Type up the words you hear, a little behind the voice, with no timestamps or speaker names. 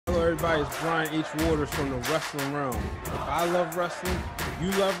everybody? It's Brian H. Waters from the Wrestling Wrealm. If I love wrestling, if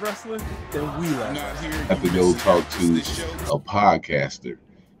you love wrestling, then we love wrestling. I have to go talk to a podcaster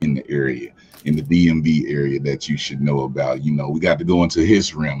in the area, in the DMV area, that you should know about. You know, we got to go into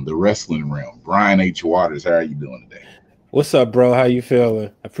his realm, the wrestling realm. Brian H. Waters, how are you doing today? What's up, bro? How you feeling?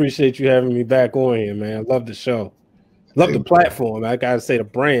 I appreciate you having me back on here, man. I love the show. Love the platform. I gotta say the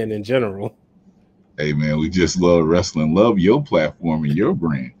brand in general. Hey, man, we just love wrestling. Love your platform and your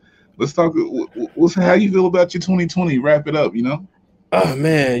brand. Let's talk. How you feel about your 2020? Wrap it up, you know? Oh,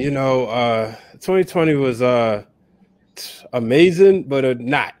 man, 2020 was amazing, but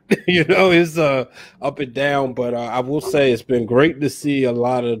not. It's up and down. But I will say it's been great to see a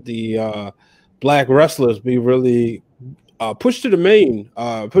lot of the black wrestlers be really pushed to the main,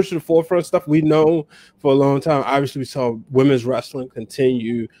 pushed to the forefront. Stuff we know for a long time. Obviously, we saw women's wrestling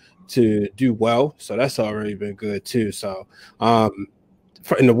continue to do well, so that's already been good too. So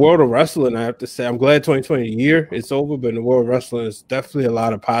in the world of wrestling, I have to say I'm glad 2020 year it's over, but in the world of wrestling, it's definitely a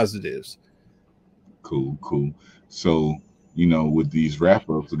lot of positives. Cool. So, with these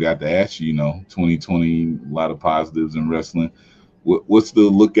wrap-ups, I got to ask you, 2020, a lot of positives in wrestling. What's the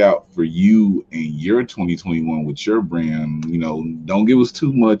lookout for you in your 2021 with your brand? Don't give us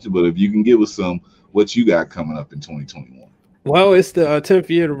too much, but if you can give us some, what you got coming up in 2021? Well, it's the 10th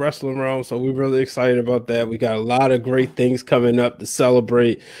year of the Wrestling Wrealm, so we're really excited about that. We got a lot of great things coming up to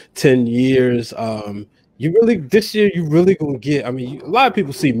celebrate 10 years. This year, you really gonna get, a lot of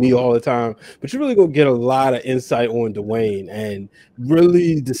people see me all the time, but you're really gonna get a lot of insight on Dwayne and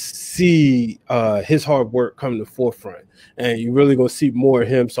really to see his hard work come to the forefront. And you're really gonna see more of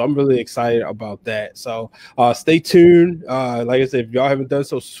him. So I'm really excited about that. So stay tuned. Like I said, if y'all haven't done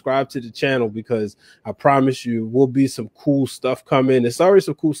so, subscribe to the channel, because I promise you will be some cool stuff coming. There's already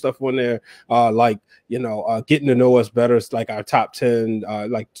some cool stuff on there, getting to know us better. It's like our top 10,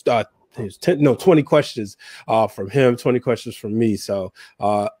 20 questions from him, 20 questions from me. So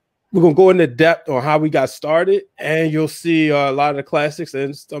we're gonna go into depth on how we got started, and you'll see a lot of the classics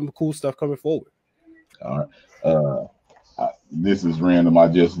and some cool stuff coming forward. All right. This is random. I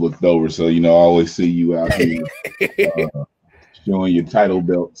just looked over, so I always see you out here showing your title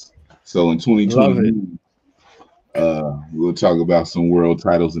belts. So in 2020, we'll talk about some world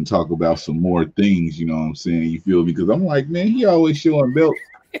titles and talk about some more things. You know what I'm saying? You feel me? Because I'm like, man, he always showing belts.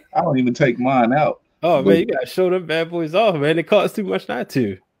 I don't even take mine out. Oh, man, you gotta show them bad boys off, man. It costs too much not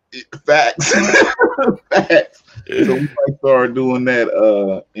to. Facts. Facts. So we might start doing that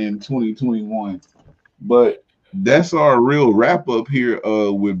in 2021. But that's our real wrap up here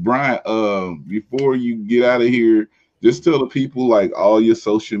with Brian. Before you get out of here, just tell the people like all your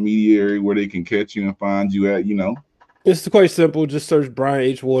social media area where they can catch you and find you at, It's quite simple. Just search Brian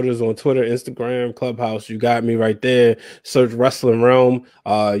H. Waters on Twitter, Instagram, Clubhouse. You got me right there. Search Wrestling Wrealm.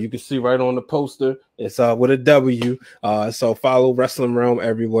 You can see right on the poster. It's with a W. So follow Wrestling Wrealm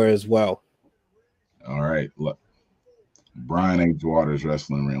everywhere as well. All right. Look, Brian H. Waters,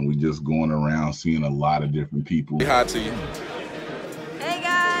 Wrestling Wrealm. We just going around seeing a lot of different people. Hi to you. Hey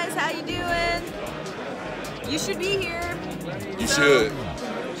guys, how you doing? You should be here. You should.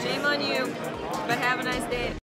 Shame on you, but have a nice day.